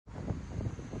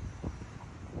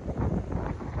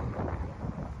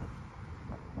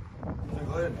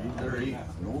ahead. Eat there, eat.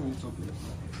 No, it's okay.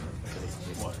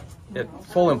 At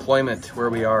full employment, where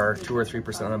we are 2 or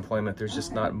 3% unemployment, there's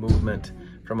just not movement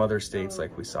from other states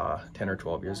like we saw 10 or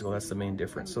 12 years ago. That's the main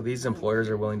difference. So these employers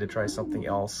are willing to try something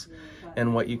else.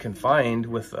 And what you can find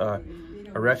with a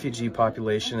refugee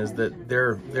population is that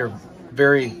they're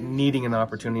very needing an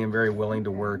opportunity and very willing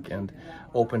to work and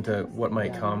open to what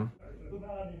might come.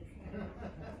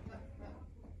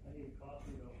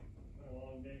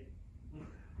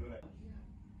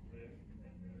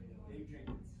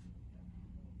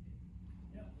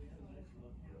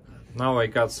 Now I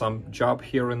got some job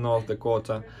here in North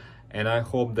Dakota, and I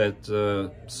hope that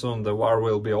soon the war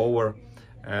will be over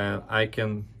and I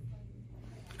can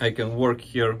work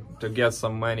here to get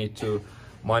some money to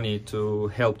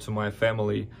help to my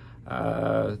family,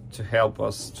 to help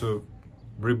us to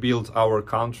rebuild our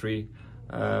country,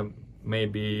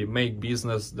 maybe make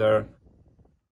business there.